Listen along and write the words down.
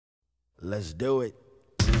Let's do it.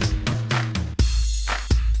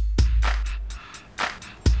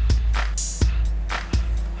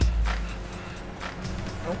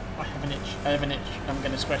 Oh, I have an itch. I have an itch. I'm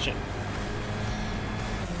going to scratch it.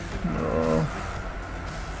 Oh.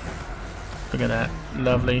 Look at that.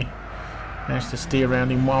 Lovely. Managed to steer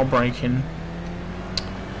around him while braking.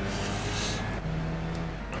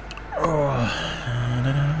 Oh.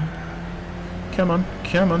 Come on.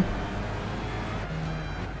 Come on.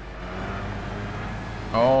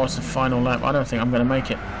 Oh, it's the final lap. I don't think I'm going to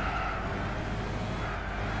make it.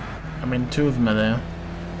 I mean, two of them are there.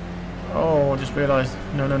 Oh, I just realised.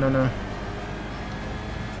 No, no, no, no.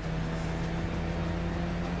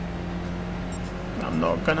 I'm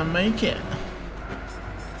not going to make it.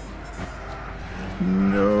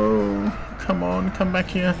 No. Come on, come back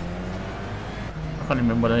here. I can't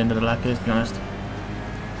remember what the end of the lap is, to be honest.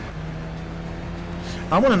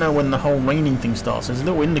 I want to know when the whole raining thing starts. There's a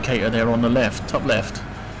little indicator there on the left, top left,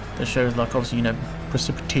 that shows, like, obviously, you know,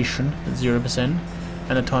 precipitation at 0%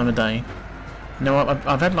 and a time of day. Now,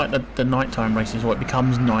 I've had like the nighttime races where it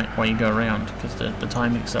becomes night while you go around because the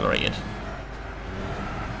time accelerated.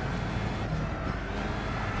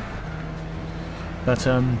 But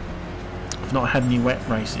I've not had any wet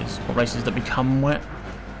races or races that become wet,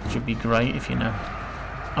 which would be great if you know.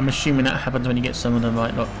 I'm assuming that happens when you get some of the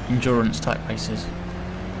like endurance type races,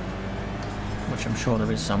 which I'm sure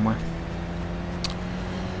there is somewhere.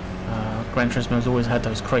 Gran Turismo's always had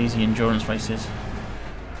those crazy endurance races.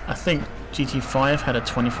 I think GT5 had a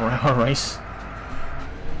 24-hour race.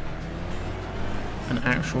 An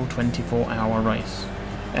actual 24-hour race.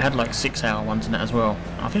 It had like 6-hour ones in it as well.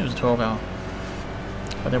 I think it was a 12-hour.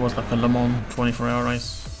 But there was like a Le Mans 24-hour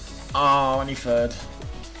race. Oh, only third.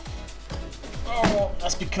 Oh,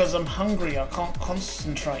 that's because I'm hungry. I can't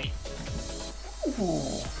concentrate.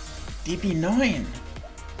 Ooh, DB9.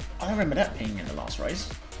 I remember that being in the last race.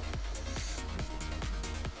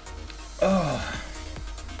 Oh.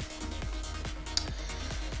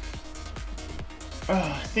 Oh,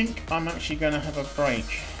 I think I'm actually going to have a break.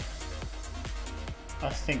 I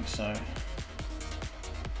think so.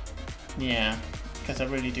 Yeah, because I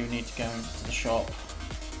really do need to go into the shop.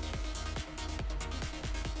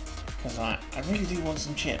 Because I really do want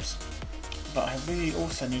some chips. But I really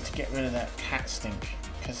also need to get rid of that cat stink.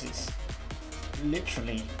 Because it's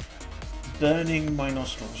literally burning my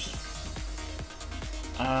nostrils.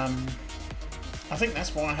 I think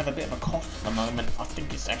that's why I have a bit of a cough at the moment. I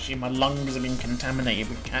think it's actually my lungs have been contaminated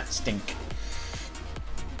with cat stink.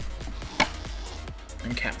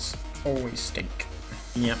 And cats always stink.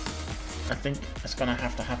 Yep, I think that's gonna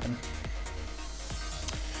have to happen.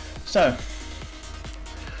 So,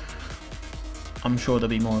 I'm sure there'll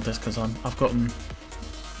be more of this because I've gotten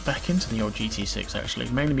back into the old GT6 actually,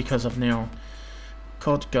 mainly because I've now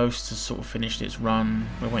COD Ghost has sort of finished its run.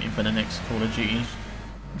 We're waiting for the next Call of Duty,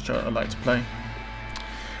 which I'd like to play.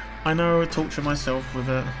 I know I torture myself with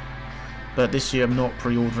it, but this year I'm not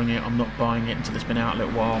pre-ordering it, I'm not buying it until it's been out a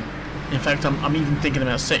little while. In fact, I'm even thinking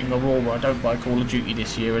about setting a rule where I don't buy Call of Duty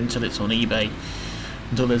this year until it's on eBay,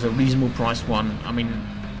 until there's a reasonable price one. I mean,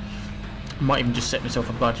 I might even just set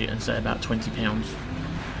myself a budget and say about £20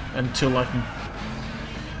 until I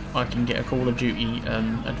can get a Call of Duty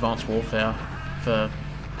Advanced Warfare for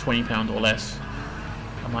 £20 or less.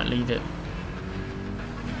 I might leave it.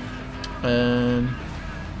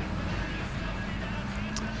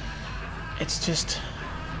 It's just,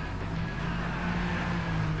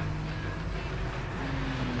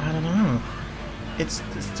 I don't know. It's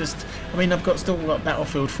just, I mean, I've still got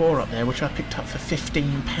Battlefield 4 up there, which I picked up for £15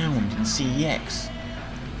 in CEX.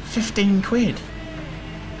 15 quid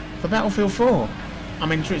for Battlefield 4. I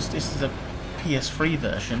mean, this is a PS3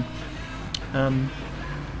 version. I'm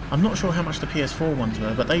not sure how much the PS4 ones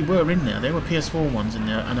were, but they were in there. There were PS4 ones in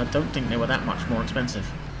there, and I don't think they were that much more expensive.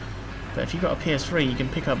 But if you've got a PS3, you can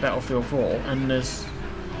pick up Battlefield 4, and there's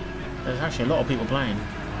actually a lot of people playing.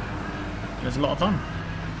 There's a lot of fun.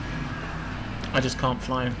 I just can't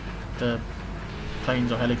fly the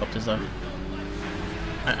planes or helicopters though.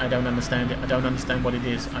 I don't understand it. I don't understand what it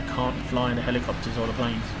is. I can't fly the helicopters or the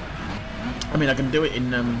planes. I mean, I can do it in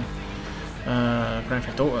Grand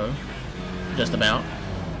Theft Auto, just about.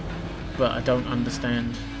 But I don't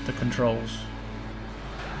understand the controls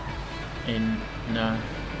in no.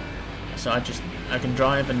 So I can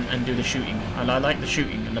drive and do the shooting. I like the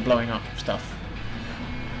shooting and the blowing up stuff.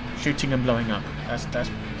 Shooting and blowing up.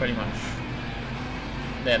 That's pretty much.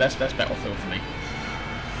 Yeah, that's Battlefield for me.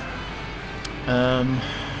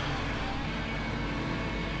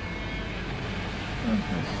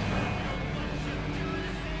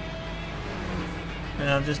 And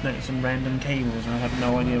I've just noticed some random cables and I have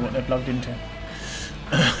no idea what they're plugged into.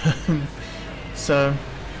 So,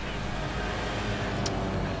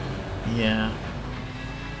 yeah.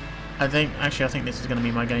 I think this is going to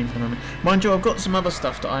be my game for the moment. Mind you, I've got some other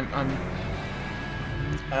stuff that I'm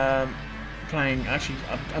playing. Actually,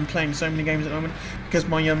 I'm playing so many games at the moment because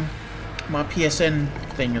my PSN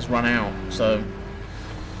thing has run out. So,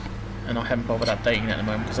 and I haven't bothered updating it at the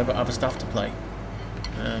moment because I've got other stuff to play.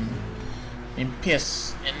 The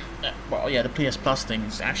PS Plus thing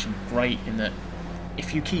is actually great in that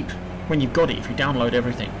if you when you've got it, if you download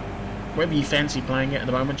everything, whether you fancy playing it at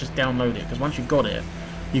the moment, just download it, because once you've got it,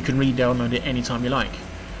 you can re-download it anytime you like.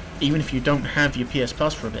 Even if you don't have your PS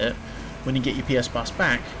Plus for a bit, when you get your PS Plus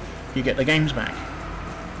back, you get the games back.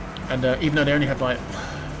 And even though they only have like,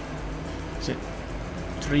 is it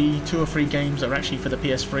 2 or 3 games that are actually for the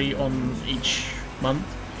PS3 on each month,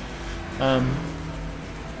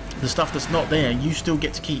 the stuff that's not there, you still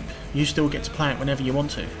get to keep. You still get to play it whenever you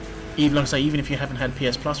want to. Even like I say, even if you haven't had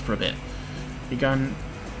PS Plus for a bit, you're going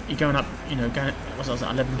up. You know, what's that,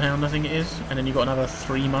 £11 I think it is, and then you've got another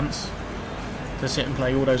 3 months to sit and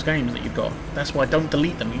play all those games that you've got. That's why don't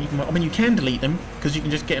delete them. I mean, you can delete them because you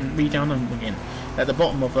can just get them, re-download them again. At the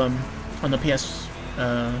bottom of on the PS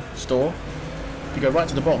store, if you go right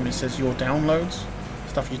to the bottom, it says your downloads,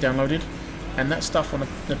 stuff you downloaded. And that stuff on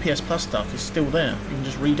the PS Plus stuff is still there. You can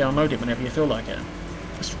just re-download it whenever you feel like it.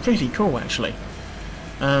 It's really cool, actually.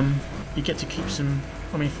 You get to keep some.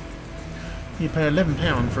 I mean, you pay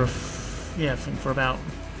 £11 for about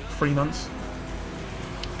 3 months,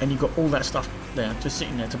 and you've got all that stuff there, just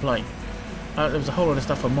sitting there to play. There was a whole lot of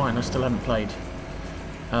stuff on mine I still haven't played,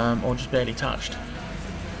 or just barely touched.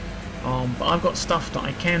 But I've got stuff that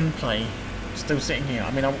I can play, still sitting here.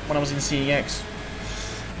 I mean, when I was in CEX,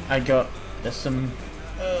 there's some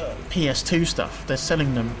PS2 stuff. They're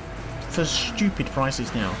selling them for stupid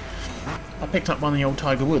prices now. I picked up one of the old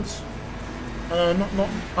Tiger Woods. I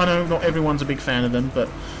know not everyone's a big fan of them, but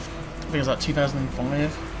I think it was like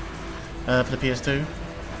 2005 for the PS2.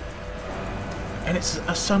 And it's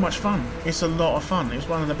so much fun. It's a lot of fun. It was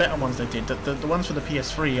one of the better ones they did. The ones for the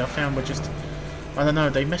PS3 I found were just, I don't know,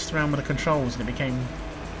 they messed around with the controls and it became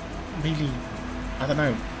really, I don't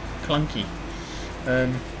know, clunky.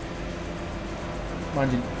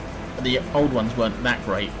 Mind you, the old ones weren't that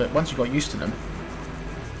great, but once you got used to them,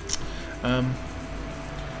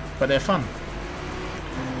 but they're fun.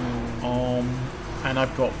 And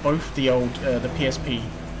I've got both the old, the PSP.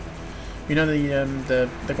 You know the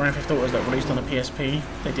Grand Theft Autos that were released on the PSP.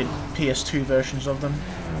 They did PS2 versions of them.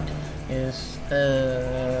 Yes,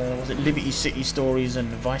 was it Liberty City Stories and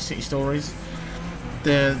Vice City Stories?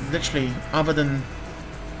 They're literally, other than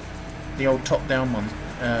the old top-down ones,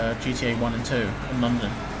 GTA 1 and 2 in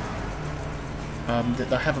London. I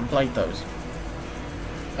haven't played those.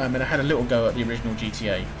 And I had a little go at the original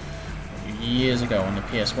GTA years ago on the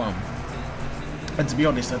PS1. And to be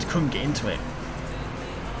honest, I just couldn't get into it.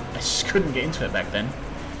 I just couldn't get into it back then.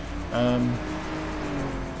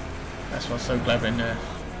 That's why I was so glad when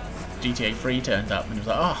GTA 3 turned up and it was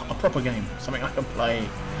like, ah, a proper game, something I can play.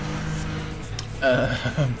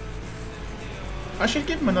 I should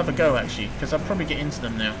give them another go actually, because I'll probably get into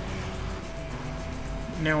them now.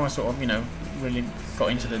 Now I sort of, you know, really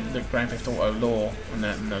got into the Grand Theft Auto lore and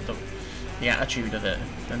the attitude of it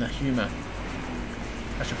and the humour.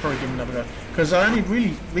 I should probably give them another go, because I only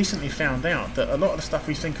really recently found out that a lot of the stuff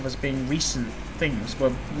we think of as being recent things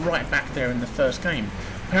were right back there in the first game.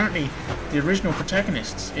 Apparently, the original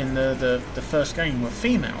protagonists in the first game were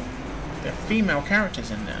female. There are female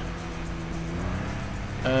characters in there.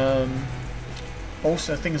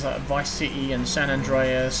 Also, things like Vice City and San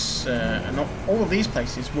Andreas, and all of these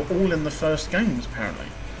places were all in the first games, apparently.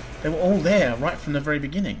 They were all there right from the very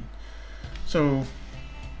beginning. So,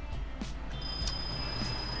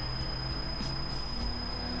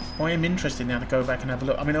 I am interested now to go back and have a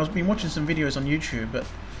look. I mean, I've been watching some videos on YouTube, but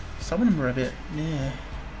some of them are a bit, yeah,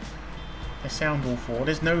 they sound awful.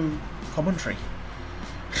 There's no commentary.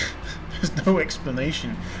 There's no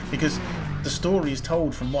explanation, because the story is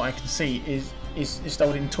told, from what I can see, is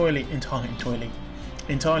told entirely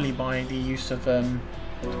by the use of means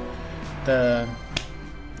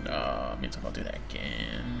I've got to do that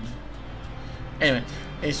again. Anyway,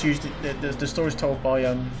 it's used. The story's told by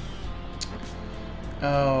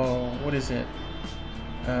what is it?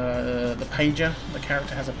 The pager. The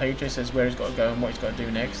character has a pager. It says where he's got to go and what he's got to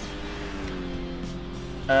do next.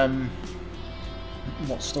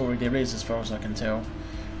 What story there is, as far as I can tell,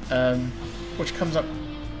 which comes up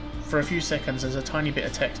for a few seconds as a tiny bit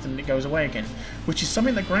of text and it goes away again, which is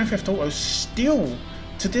something that Grand Theft Auto still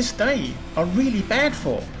to this day are really bad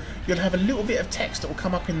for. you'll have a little bit of text that will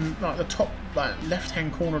come up in like the top like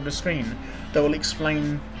left-hand corner of the screen that will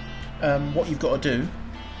explain what you've got to do.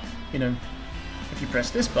 You know, if you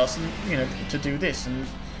press this button, you know, to do this, and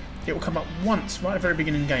it will come up once right at the very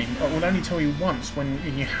beginning of the game. It will only tell you once when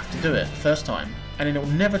you have to do it first time, and then it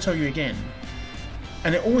will never tell you again.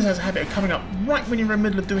 And it always has a habit of coming up right when you're in the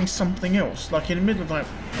middle of doing something else, like in the middle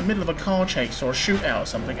of a car chase or a shootout or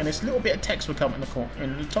something, and this little bit of text will come in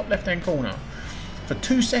the top left-hand corner for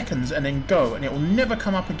 2 seconds and then go, and it will never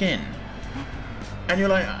come up again. And you're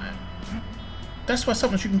like, that's why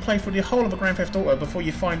sometimes you can play for the whole of a Grand Theft Auto before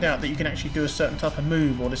you find out that you can actually do a certain type of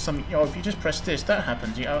move, or there's something. Oh, if you just press this, that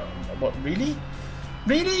happens. You go, what? Really?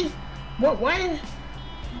 Really? What? Why?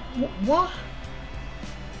 What?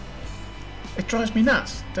 It drives me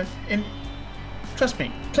nuts. Trust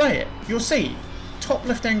me, play it. You'll see. Top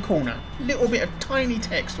left-hand corner, little bit of tiny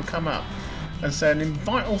text will come up and say an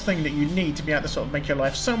vital thing that you need to be able to sort of make your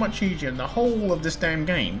life so much easier in the whole of this damn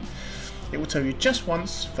game. It will tell you just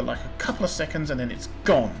once for like a couple of seconds, and then it's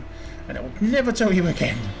gone, and it will never tell you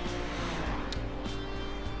again.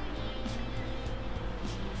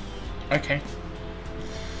 Okay.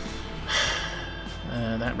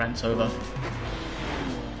 That rant's over.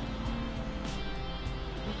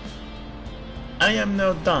 I am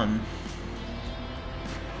now done.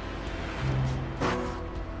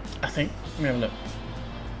 I think. Let me have a look.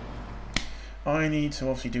 I need to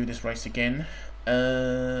obviously do this race again.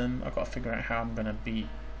 I've got to figure out how I'm going to beat.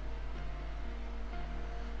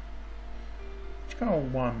 Car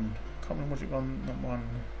 1. Can't remember what it was. Not 1.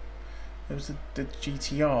 It was the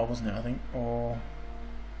GTR, wasn't it? I think, or.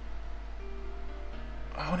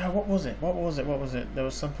 Oh no, what was it? What was it? There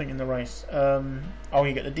was something in the race. Oh,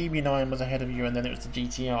 you get the DB9 was ahead of you, and then it was the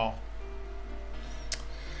GTR.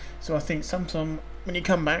 So I think sometime when you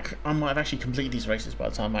come back, I might have actually completed these races by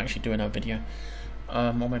the time I actually do another video.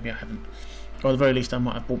 Or maybe I haven't. Or at the very least, I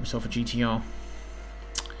might have bought myself a GTR.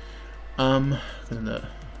 Because I've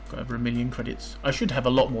got over 1 million credits. I should have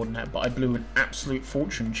a lot more than that, but I blew an absolute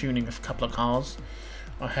fortune tuning a couple of cars.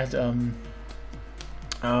 I had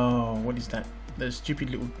oh, what is that? There's a stupid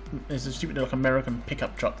little American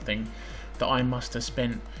pickup truck thing that I must have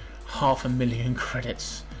spent 500,000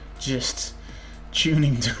 credits just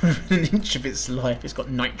tuning to an inch of its life. It's got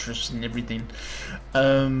nitrous and everything.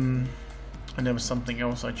 And there was something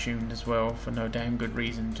else I tuned as well for no damn good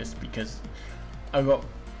reason, just because I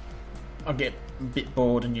get a bit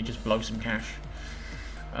bored and you just blow some cash.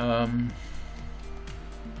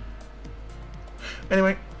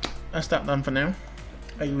 Anyway, that's that done for now.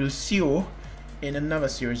 I will see you in another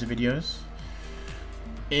series of videos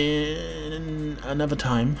in another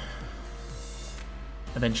time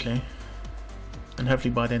eventually, and hopefully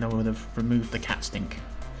by then I would have removed the cat stink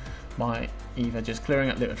by either just clearing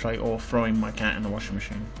out litter tray or throwing my cat in the washing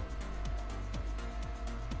machine.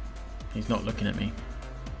 He's not looking at me.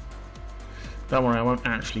 Don't worry, I won't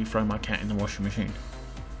actually throw my cat in the washing machine.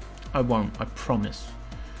 I won't, I promise.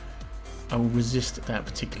 I will resist that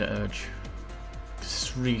particular urge.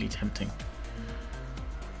 It's really tempting.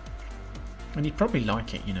 And you'd probably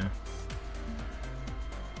like it, you know.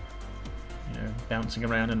 You know, bouncing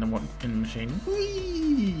around in the machine.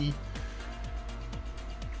 Whee!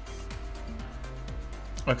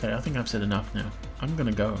 Okay, I think I've said enough now. I'm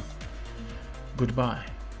gonna go. Goodbye.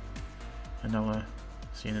 And I'll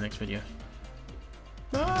see you in the next video.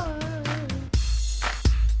 Bye!